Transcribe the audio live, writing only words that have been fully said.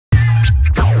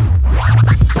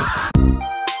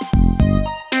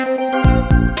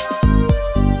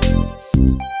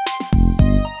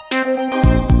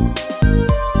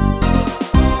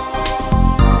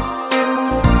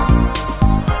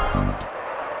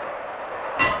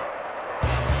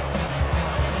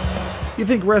You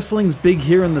think wrestling's big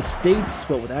here in the States,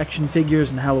 what with action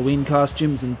figures and Halloween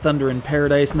costumes and Thunder in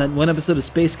Paradise, and that one episode of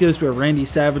Space Ghost where Randy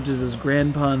Savage is his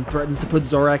grandpa and threatens to put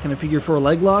Zorak in a figure 4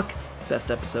 leg lock?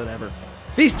 Best episode ever.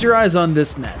 Feast your eyes on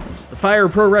this madness. The Fire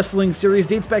Prowrestling series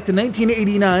dates back to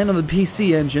 1989 on the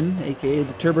PC Engine, aka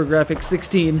the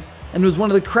TurboGrafx-16, and was one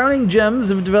of the crowning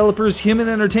gems of developers Human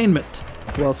Entertainment,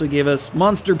 who also gave us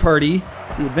Monster Party,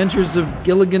 The Adventures of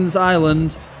Gilligan's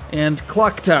Island, and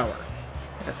Clock Tower.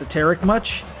 Esoteric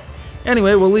much?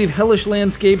 Anyway, we'll leave hellish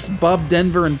landscapes, Bob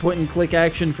Denver, and point-and-click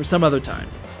action for some other time.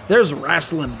 There's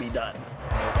wrestling to be done.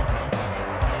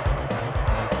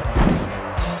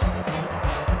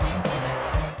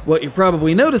 What you're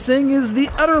probably noticing is the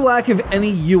utter lack of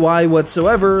any UI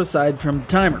whatsoever aside from the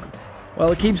timer.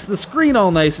 While it keeps the screen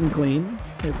all nice and clean,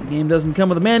 if the game doesn't come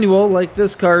with a manual like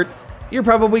this cart, you're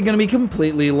probably going to be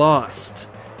completely lost.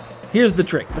 Here's the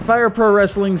trick. The Fire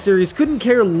Prowrestling series couldn't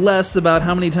care less about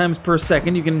how many times per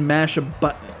second you can mash a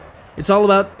button. It's all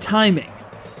about timing.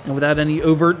 And without any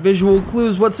overt visual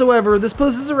clues whatsoever, this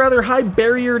poses a rather high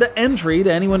barrier to entry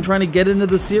to anyone trying to get into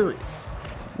the series.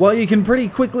 While you can pretty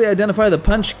quickly identify the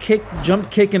punch, kick,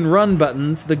 jump kick, and run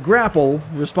buttons, the grapple,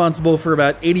 responsible for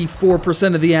about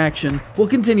 84% of the action, will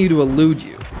continue to elude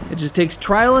you. It just takes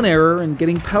trial and error and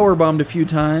getting powerbombed a few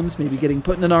times, maybe getting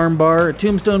put in an armbar, a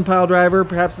tombstone piledriver,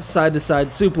 perhaps a side-to-side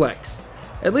suplex.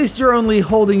 At least you're only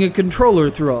holding a controller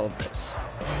through all of this.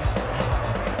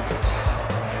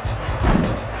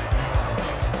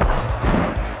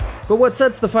 But what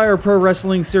sets the Fire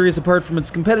Prowrestling series apart from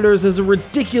its competitors is a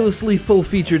ridiculously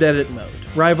full-featured edit mode,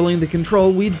 rivaling the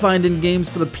control we'd find in games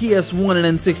for the PS1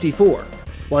 and N64.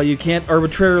 While you can't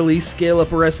arbitrarily scale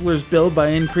up a wrestler's build by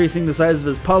increasing the size of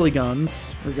his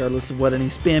polygons, regardless of what any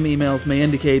spam emails may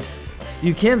indicate,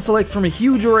 you can select from a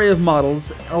huge array of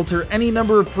models, alter any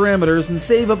number of parameters, and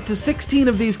save up to 16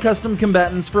 of these custom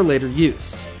combatants for later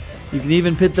use. You can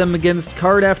even pit them against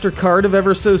card after card of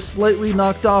ever so slightly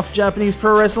knocked off Japanese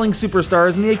pro wrestling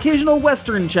superstars and the occasional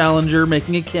Western challenger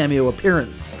making a cameo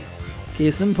appearance.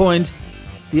 Case in point,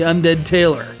 the Undead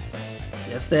Taylor.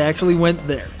 Yes, they actually went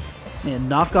there. Man,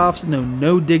 knockoffs know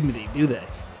no dignity, do they?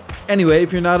 Anyway,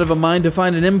 if you're not of a mind to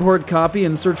find an import copy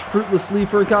and search fruitlessly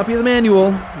for a copy of the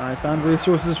manual, I found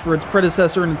resources for its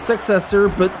predecessor and its successor,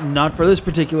 but not for this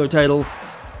particular title.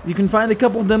 You can find a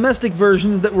couple domestic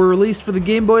versions that were released for the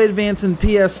Game Boy Advance and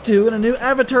PS2 and a new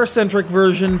Avatar-centric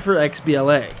version for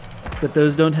XBLA. But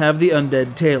those don't have the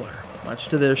Undead Taylor, much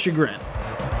to their chagrin.